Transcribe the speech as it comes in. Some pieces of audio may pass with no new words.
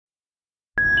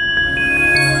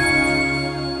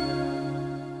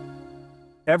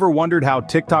Ever wondered how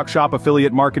TikTok Shop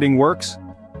affiliate marketing works?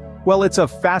 Well, it's a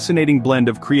fascinating blend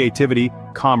of creativity,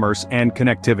 commerce, and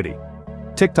connectivity.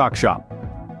 TikTok Shop.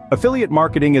 Affiliate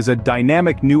marketing is a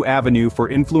dynamic new avenue for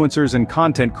influencers and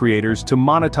content creators to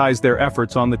monetize their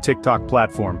efforts on the TikTok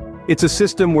platform. It's a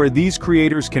system where these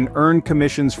creators can earn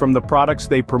commissions from the products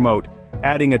they promote,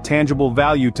 adding a tangible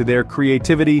value to their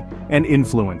creativity and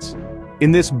influence.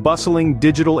 In this bustling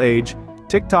digital age,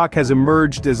 TikTok has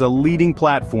emerged as a leading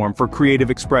platform for creative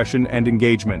expression and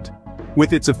engagement.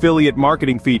 With its affiliate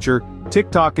marketing feature,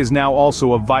 TikTok is now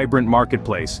also a vibrant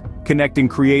marketplace, connecting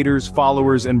creators,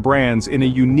 followers, and brands in a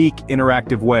unique,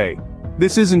 interactive way.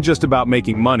 This isn't just about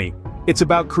making money, it's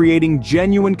about creating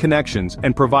genuine connections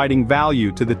and providing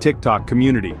value to the TikTok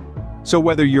community. So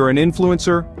whether you're an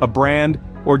influencer, a brand,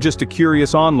 or just a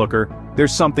curious onlooker,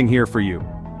 there's something here for you.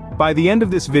 By the end of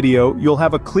this video, you'll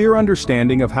have a clear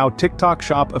understanding of how TikTok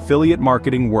Shop affiliate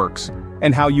marketing works,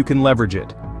 and how you can leverage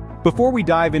it. Before we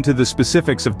dive into the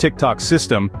specifics of TikTok's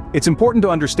system, it's important to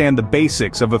understand the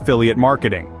basics of affiliate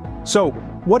marketing. So,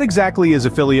 what exactly is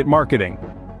affiliate marketing?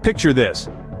 Picture this.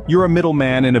 You're a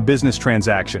middleman in a business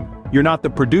transaction. You're not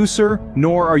the producer,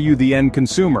 nor are you the end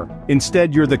consumer.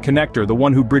 Instead, you're the connector, the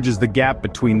one who bridges the gap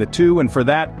between the two, and for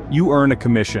that, you earn a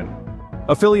commission.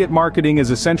 Affiliate marketing is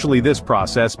essentially this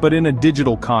process, but in a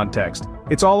digital context.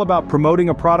 It's all about promoting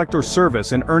a product or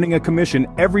service and earning a commission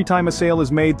every time a sale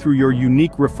is made through your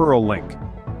unique referral link.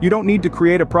 You don't need to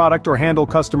create a product or handle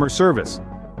customer service.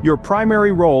 Your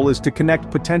primary role is to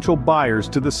connect potential buyers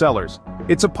to the sellers.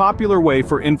 It's a popular way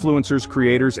for influencers,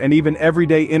 creators, and even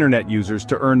everyday internet users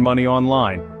to earn money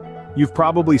online. You've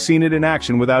probably seen it in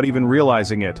action without even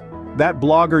realizing it. That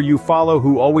blogger you follow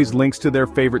who always links to their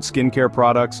favorite skincare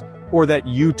products, or that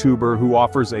YouTuber who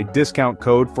offers a discount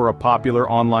code for a popular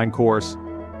online course.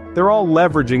 They're all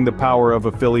leveraging the power of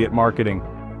affiliate marketing.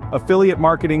 Affiliate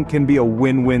marketing can be a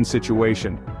win-win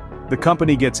situation. The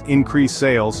company gets increased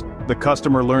sales, the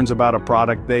customer learns about a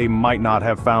product they might not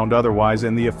have found otherwise,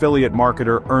 and the affiliate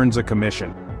marketer earns a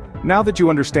commission. Now that you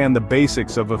understand the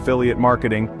basics of affiliate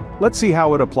marketing, let's see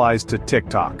how it applies to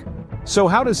TikTok. So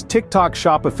how does TikTok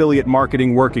Shop affiliate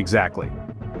marketing work exactly?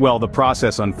 Well, the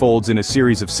process unfolds in a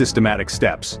series of systematic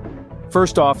steps.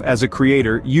 First off, as a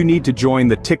creator, you need to join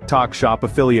the TikTok Shop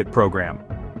affiliate program.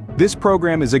 This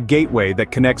program is a gateway that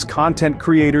connects content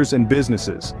creators and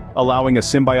businesses, allowing a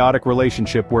symbiotic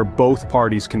relationship where both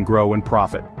parties can grow and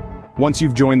profit. Once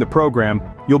you've joined the program,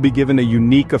 you'll be given a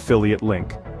unique affiliate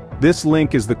link. This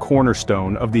link is the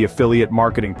cornerstone of the affiliate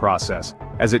marketing process,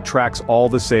 as it tracks all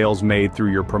the sales made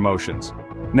through your promotions.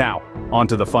 Now,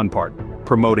 onto the fun part,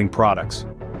 promoting products.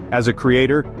 As a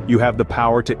creator, you have the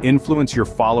power to influence your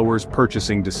followers'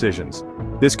 purchasing decisions.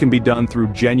 This can be done through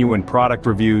genuine product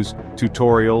reviews,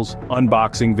 tutorials,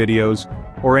 unboxing videos,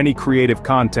 or any creative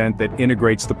content that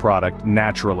integrates the product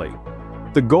naturally.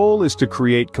 The goal is to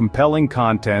create compelling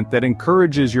content that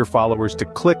encourages your followers to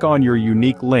click on your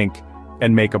unique link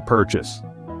and make a purchase.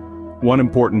 One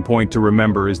important point to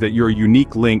remember is that your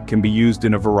unique link can be used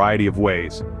in a variety of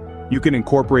ways. You can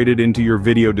incorporate it into your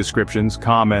video descriptions,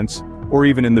 comments, or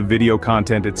even in the video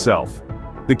content itself.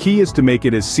 The key is to make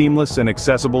it as seamless and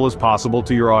accessible as possible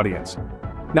to your audience.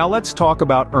 Now let's talk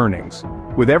about earnings.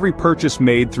 With every purchase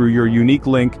made through your unique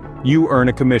link, you earn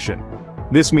a commission.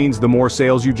 This means the more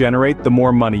sales you generate, the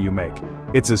more money you make.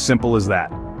 It's as simple as that.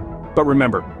 But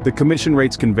remember, the commission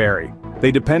rates can vary.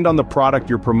 They depend on the product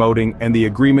you're promoting and the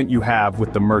agreement you have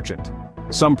with the merchant.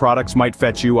 Some products might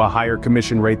fetch you a higher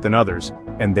commission rate than others,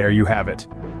 and there you have it.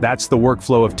 That's the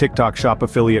workflow of TikTok Shop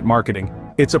affiliate marketing.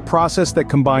 It's a process that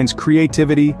combines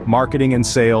creativity, marketing, and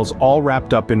sales all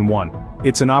wrapped up in one.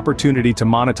 It's an opportunity to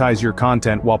monetize your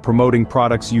content while promoting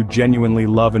products you genuinely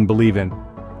love and believe in.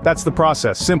 That's the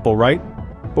process, simple, right?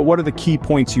 But what are the key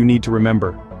points you need to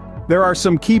remember? There are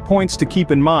some key points to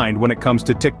keep in mind when it comes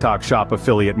to TikTok Shop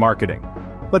affiliate marketing.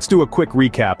 Let's do a quick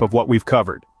recap of what we've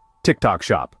covered. TikTok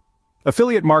Shop.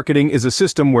 Affiliate marketing is a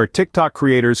system where TikTok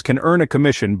creators can earn a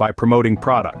commission by promoting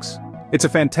products. It's a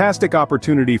fantastic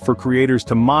opportunity for creators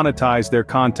to monetize their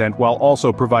content while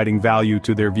also providing value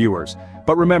to their viewers.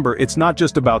 But remember, it's not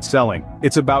just about selling,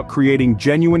 it's about creating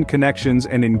genuine connections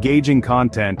and engaging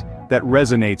content that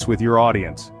resonates with your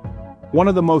audience. One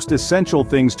of the most essential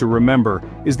things to remember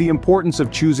is the importance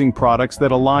of choosing products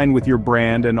that align with your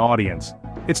brand and audience.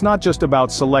 It's not just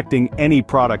about selecting any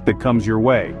product that comes your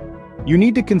way. You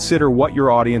need to consider what your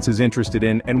audience is interested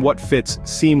in and what fits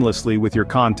seamlessly with your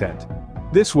content.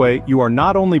 This way, you are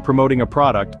not only promoting a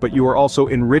product, but you are also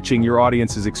enriching your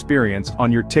audience's experience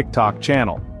on your TikTok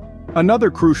channel.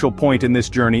 Another crucial point in this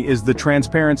journey is the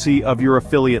transparency of your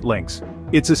affiliate links.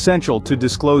 It's essential to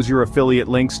disclose your affiliate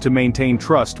links to maintain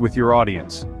trust with your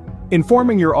audience.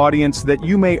 Informing your audience that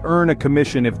you may earn a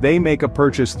commission if they make a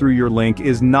purchase through your link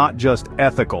is not just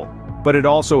ethical, but it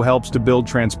also helps to build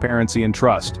transparency and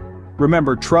trust.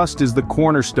 Remember, trust is the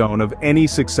cornerstone of any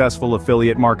successful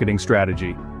affiliate marketing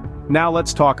strategy. Now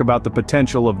let's talk about the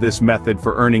potential of this method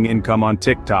for earning income on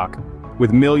TikTok.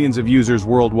 With millions of users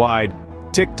worldwide,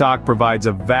 TikTok provides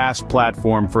a vast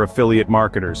platform for affiliate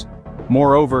marketers.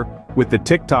 Moreover, with the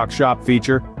TikTok Shop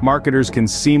feature, marketers can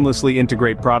seamlessly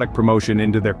integrate product promotion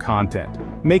into their content,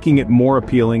 making it more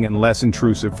appealing and less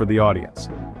intrusive for the audience.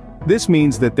 This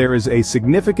means that there is a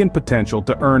significant potential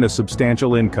to earn a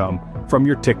substantial income from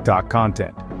your TikTok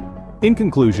content. In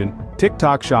conclusion,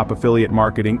 TikTok Shop affiliate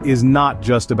marketing is not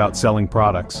just about selling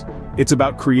products. It's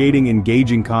about creating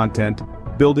engaging content,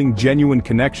 building genuine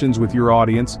connections with your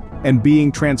audience, and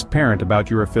being transparent about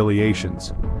your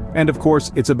affiliations. And of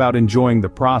course, it's about enjoying the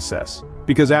process,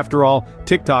 because after all,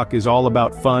 TikTok is all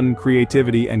about fun,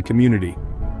 creativity, and community.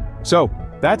 So,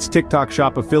 that's TikTok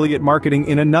Shop affiliate marketing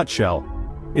in a nutshell.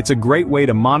 It's a great way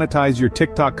to monetize your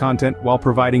TikTok content while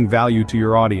providing value to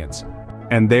your audience.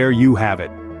 And there you have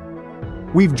it.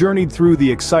 We've journeyed through the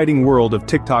exciting world of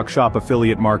TikTok Shop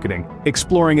affiliate marketing,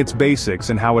 exploring its basics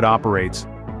and how it operates.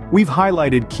 We've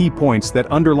highlighted key points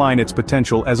that underline its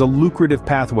potential as a lucrative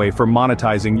pathway for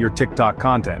monetizing your TikTok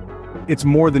content. It's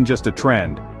more than just a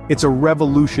trend. It's a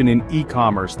revolution in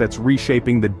e-commerce that's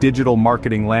reshaping the digital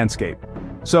marketing landscape.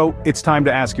 So, it's time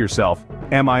to ask yourself,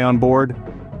 am I on board?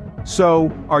 So,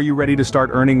 are you ready to start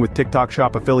earning with TikTok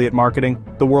Shop affiliate marketing?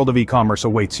 The world of e-commerce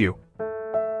awaits you.